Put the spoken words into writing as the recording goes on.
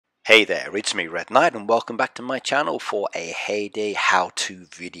Hey there, it's me Red Knight and welcome back to my channel for a Hayday how-to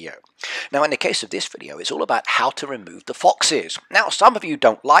video. Now in the case of this video, it's all about how to remove the foxes. Now some of you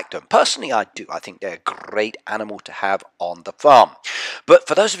don't like them. Personally I do. I think they're a great animal to have on the farm. But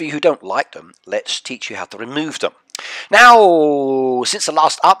for those of you who don't like them, let's teach you how to remove them. Now, since the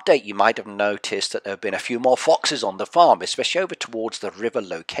last update, you might have noticed that there have been a few more foxes on the farm, especially over towards the river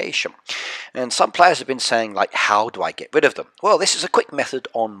location. And some players have been saying, like, how do I get rid of them? Well, this is a quick method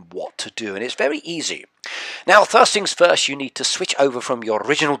on what to do, and it's very easy. Now, first things first, you need to switch over from your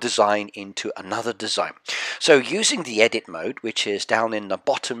original design into another design. So using the edit mode, which is down in the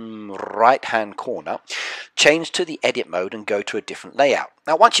bottom right-hand corner, change to the edit mode and go to a different layout.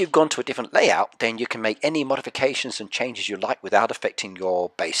 Now, once you've gone to a different layout, then you can make any modifications and changes you like without affecting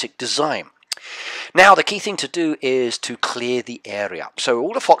your basic design. Now, the key thing to do is to clear the area. So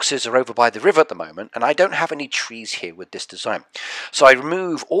all the foxes are over by the river at the moment, and I don't have any trees here with this design. So I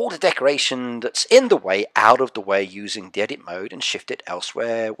remove all the decoration that's in the way out of the way using the edit mode and shift it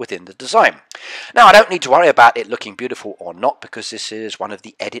elsewhere within the design. Now, I don't need to worry about it looking beautiful or not because this is one of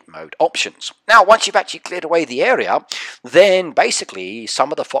the edit mode options. Now, once you've actually cleared away the area, then basically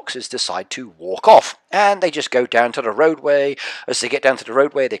some of the foxes decide to walk off and they just go down to the roadway. As they get down to the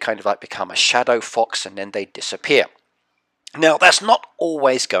roadway, they kind of like become a shadow fox and then they disappear. Now, that's not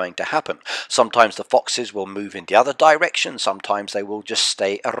always going to happen. Sometimes the foxes will move in the other direction, sometimes they will just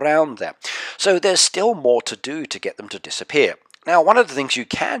stay around there. So there's still more to do to get them to disappear. Now, one of the things you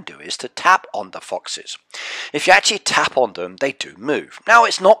can do is to tap on the foxes. If you actually tap on them, they do move. Now,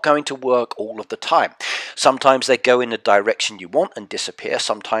 it's not going to work all of the time. Sometimes they go in the direction you want and disappear.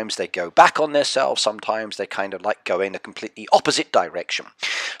 Sometimes they go back on themselves. Sometimes they kind of like go in a completely opposite direction.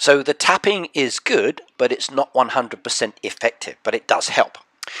 So the tapping is good, but it's not 100% effective, but it does help.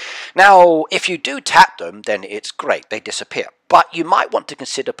 Now, if you do tap them, then it's great, they disappear. But you might want to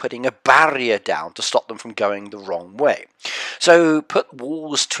consider putting a barrier down to stop them from going the wrong way. So put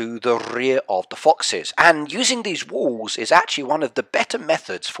walls to the rear of the foxes. And using these walls is actually one of the better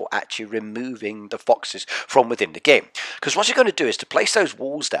methods for actually removing the foxes from within the game. Because what you're going to do is to place those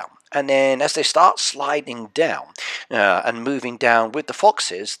walls down. And then as they start sliding down and moving down with the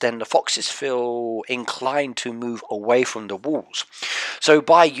foxes, then the foxes feel inclined to move away from the walls. So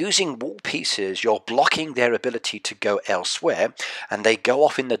by using wall pieces, you're blocking their ability to go elsewhere. And they go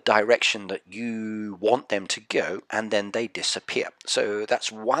off in the direction that you want them to go, and then they disappear. So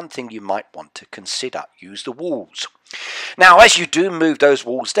that's one thing you might want to consider. Use the walls. Now, as you do move those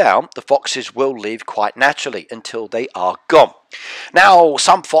walls down, the foxes will leave quite naturally until they are gone. Now,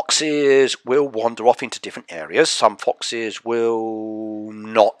 some foxes will wander off into different areas. Some foxes will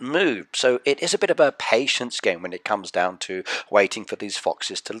not move. So it is a bit of a patience game when it comes down to waiting for these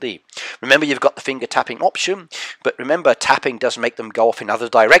foxes to leave. Remember, you've got the finger tapping option, but remember, tapping does make them go off in other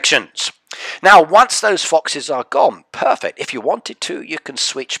directions. Now, once those foxes are gone, perfect. If you wanted to, you can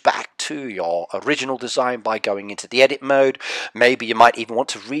switch back to your original design by going into the edit mode. Maybe you might even want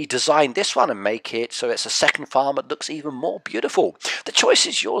to redesign this one and make it so it's a second farm that looks even more beautiful. The choice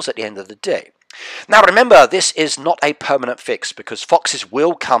is yours at the end of the day. Now, remember, this is not a permanent fix because foxes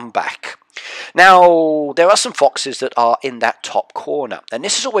will come back. Now, there are some foxes that are in that top corner, and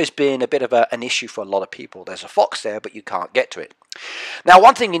this has always been a bit of an issue for a lot of people. There's a fox there, but you can't get to it. Now,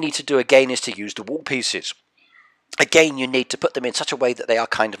 one thing you need to do again is to use the wall pieces. Again, you need to put them in such a way that they are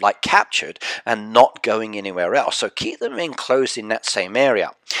kind of like captured and not going anywhere else. So keep them enclosed in that same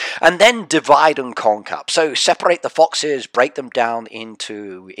area. And then divide and conquer. So separate the foxes, break them down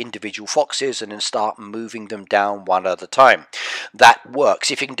into individual foxes, and then start moving them down one at a time. That works.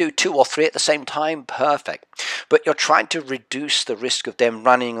 If you can do 2 or 3 at the same time, perfect. But you're trying to reduce the risk of them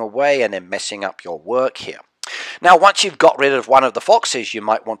running away and then messing up your work here. Now, once you've got rid of one of the foxes, you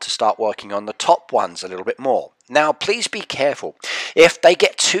might want to start working on the top ones a little bit more. Now, please be careful. If they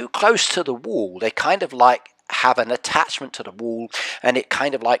get too close to the wall, they kind of like have an attachment to the wall, and it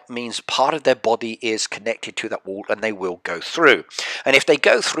kind of like means part of their body is connected to that wall and they will go through. And if they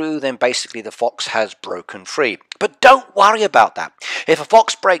go through, then basically the fox has broken free. But don't worry about that. If a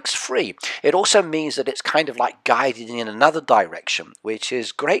fox breaks free, it also means that it's kind of like guided in another direction, which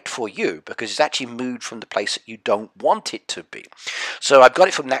is great for you because it's actually moved from the place that you don't want it to be. So I've got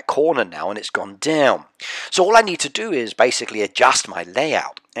it from that corner now and it's gone down. So all I need to do is basically adjust my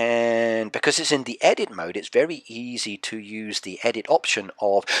layout. And because it's in the edit mode, it's very easy to use the edit option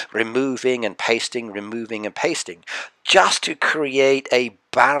of removing and pasting, just to create a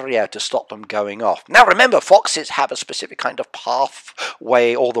barrier to stop them going off. Now remember, foxes have a specific kind of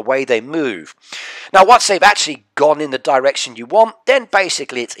pathway or the way they move. Now once they've actually gone in the direction you want, then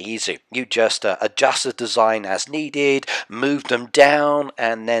basically it's easy. You just adjust the design as needed, move them down,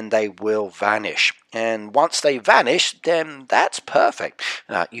 and then they will vanish. And once they vanish, then that's perfect.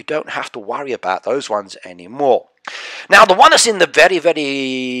 You don't have to worry about those ones anymore. Now the one that's in the very,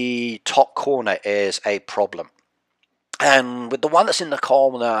 very top corner is a problem. And with the one that's in the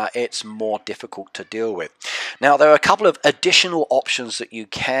corner, it's more difficult to deal with. Now, there are a couple of additional options that you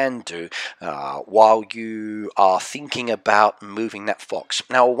can do while you are thinking about moving that fox.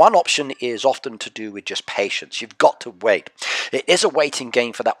 Now, one option is often to do with just patience. You've got to wait. It is a waiting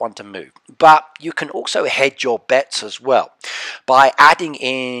game for that one to move. But you can also hedge your bets as well by adding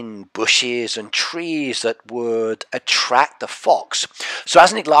in bushes and trees that would attract the fox. So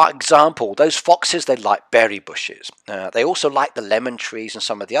as an example, those foxes, they like berry bushes. They also like the lemon trees and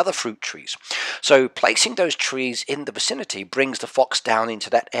some of the other fruit trees. So placing those trees in the vicinity brings the fox down into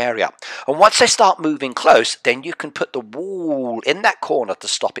that area. And once they start moving close, then you can put the wall in that corner to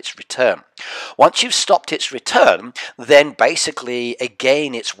stop its return. Once you've stopped its return, then basically,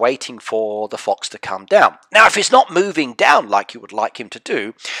 again, it's waiting for the fox to come down. Now, if it's not moving down like you would like him to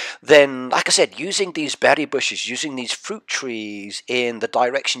do, then, like I said, using these berry bushes, using these fruit trees in the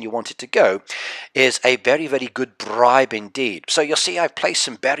direction you want it to go is a very, very good bribe indeed. So you'll see I've placed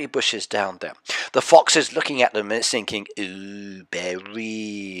some berry bushes down there. The fox is looking at them and it's thinking, ooh,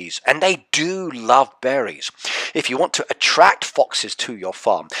 berries. And they do love berries. If you want to attract foxes to your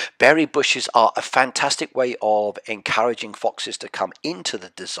farm, berry bushes are a fantastic way of encouraging foxes to come into the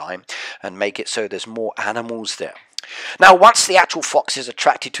design and make it so there's more animals there. Now, once the actual fox is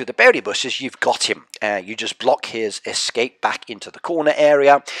attracted to the berry bushes, you've got him. You just block his escape back into the corner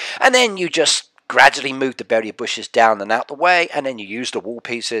area, and then you just gradually move the berry bushes down and out the way, and then you use the wall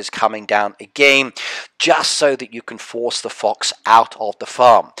pieces coming down again, just so that you can force the fox out of the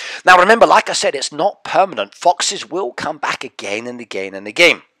farm. Now remember, like I said, it's not permanent. Foxes will come back again and again and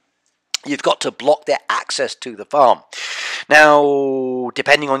again. You've got to block their access to the farm. Now,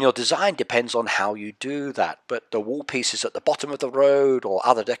 depending on your design, depends on how you do that. But the wall pieces at the bottom of the road or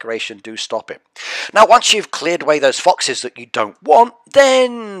other decoration do stop it. Now, once you've cleared away those foxes that you don't want,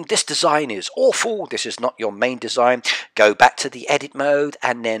 then this design is awful. This is not your main design. Go back to the edit mode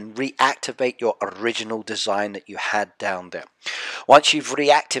and then reactivate your original design that you had down there. Once you've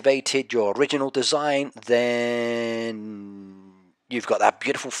reactivated your original design, then you've got that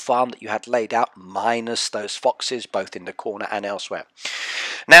beautiful farm that you had laid out, minus those foxes, both in the corner and elsewhere.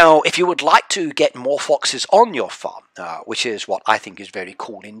 Now, if you would like to get more foxes on your farm, which is what I think is very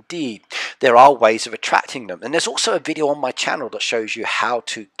cool indeed, there are ways of attracting them. And there's also a video on my channel that shows you how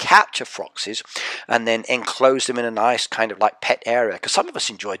to capture foxes and then enclose them in a nice kind of like pet area, because some of us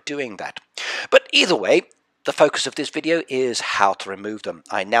enjoy doing that. But either way, the focus of this video is how to remove them.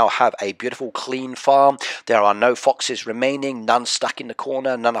 I now have a beautiful clean farm. There are no foxes remaining, none stuck in the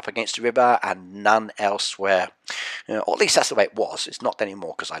corner, none up against the river, and none elsewhere. Or at least that's the way it was. It's not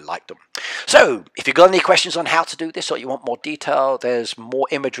anymore because I like them. So, if you've got any questions on how to do this or you want more detail, there's more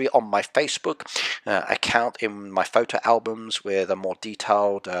imagery on my Facebook account in my photo albums with a more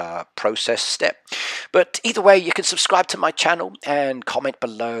detailed process step. But either way, you can subscribe to my channel and comment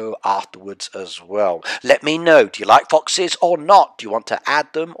below afterwards as well. Let me know, do you like foxes or not? Do you want to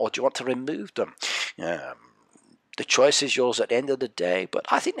add them or do you want to remove them? The choice is yours at the end of the day, but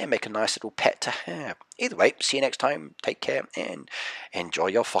I think they make a nice little pet to have. Either way, see you next time, take care, and enjoy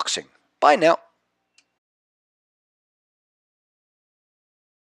your foxing. Bye now.